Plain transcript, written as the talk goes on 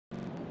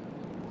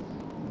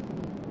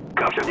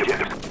Capture the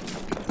objectives.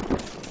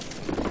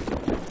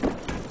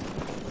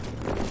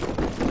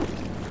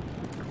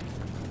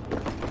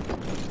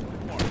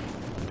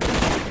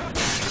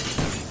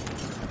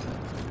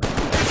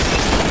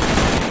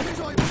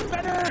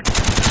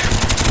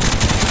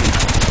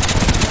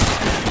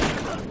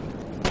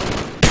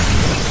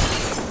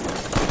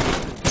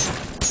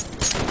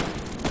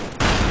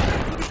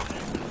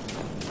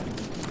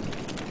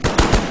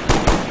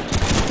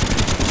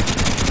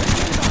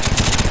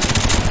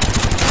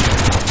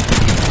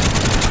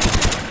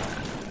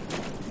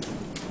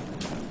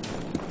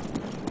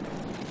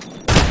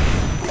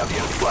 The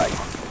enemy flag.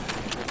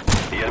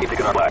 The enemy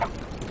taking our flag.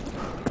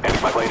 Enemy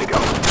spy plane to go.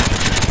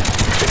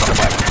 Take on the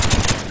flag.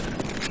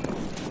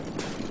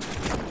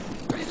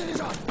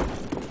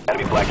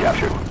 Enemy flag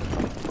captured.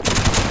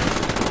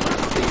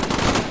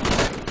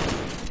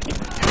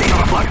 Take on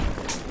our flag.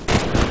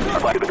 Our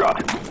flag has been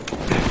dropped.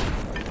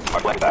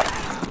 Our flag back.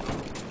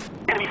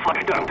 Enemy flag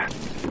is downed.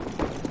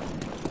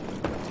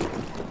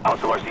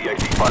 Hostile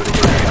RCXD spotted in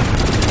your area.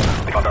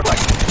 They found our flag.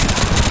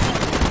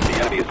 The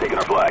enemy has taken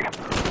our flag.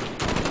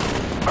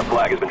 Our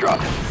flag has been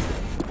dropped.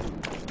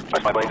 Our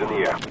spy plane's in the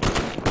air.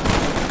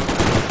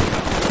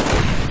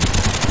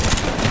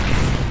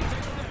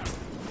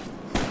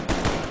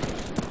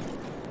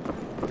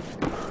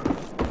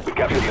 We've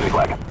captured the enemy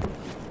flag.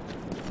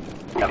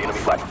 Now the enemy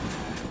flag.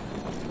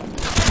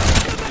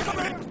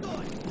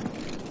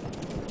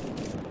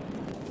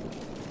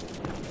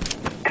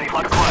 Enemy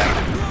flag acquired.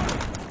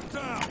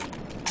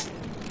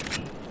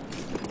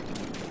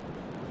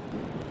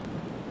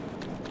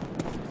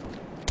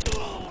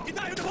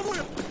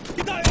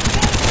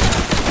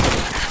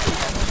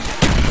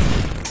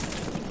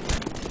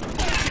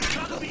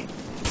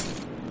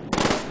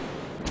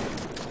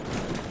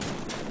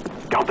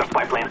 Counter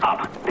spy plane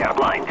up. They are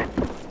blind.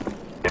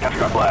 They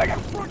captured our flag.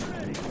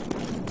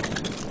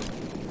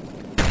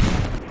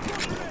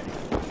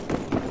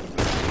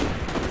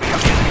 We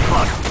have the enemy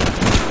flag.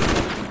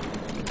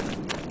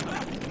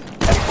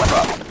 Enemy flag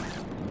up.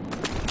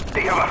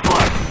 They have our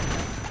flag.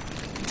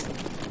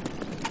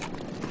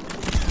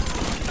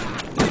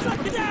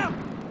 Get down!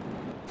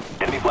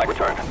 Enemy flag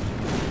returned.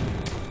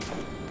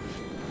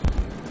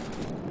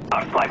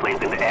 Our spy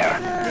plane's in the air.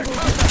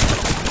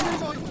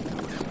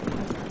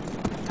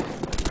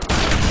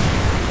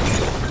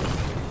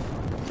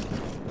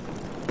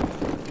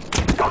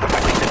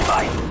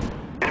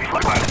 Enemy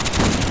flag fired.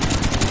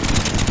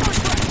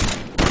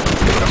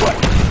 Give it a flag.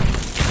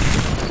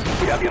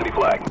 We have the enemy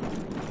flag.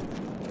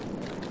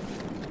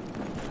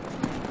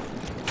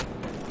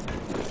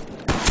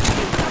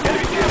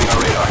 Enemy jamming our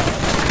radar.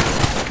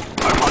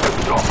 Our flag is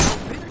control.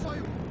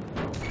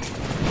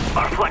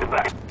 Our flag is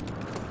back.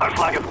 Our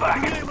flag is back.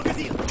 We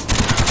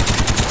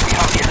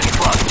have the enemy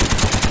flag.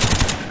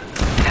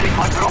 Enemy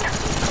flag broke.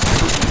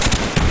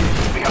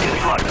 We have the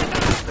enemy flag.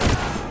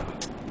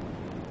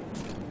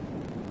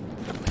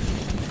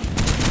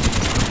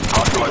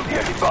 The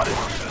enemy spotted.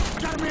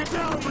 Got a man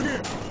down over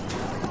here.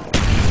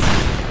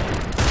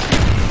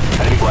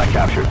 Enemy flag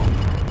captured.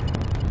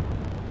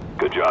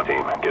 Good job,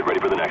 team. Get ready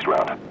for the next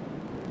round.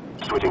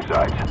 Switching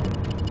sides.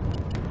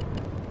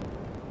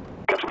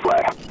 Capture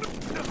flag.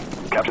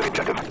 Capture the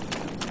objective.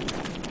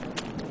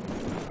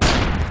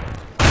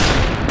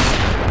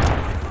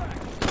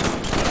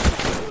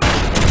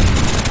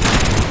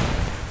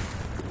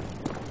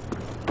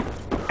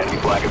 Enemy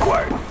flag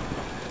acquired.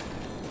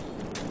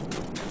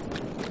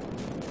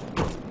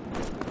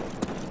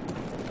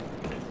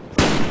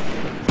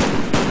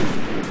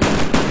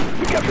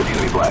 Capture the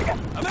enemy flag.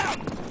 I'm out!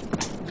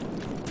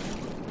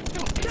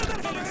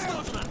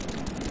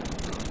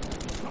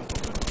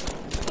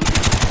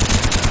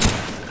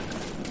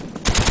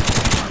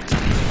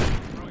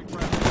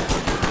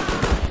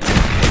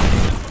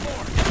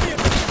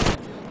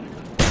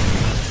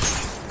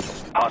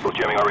 Hostiles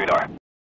jamming our radar.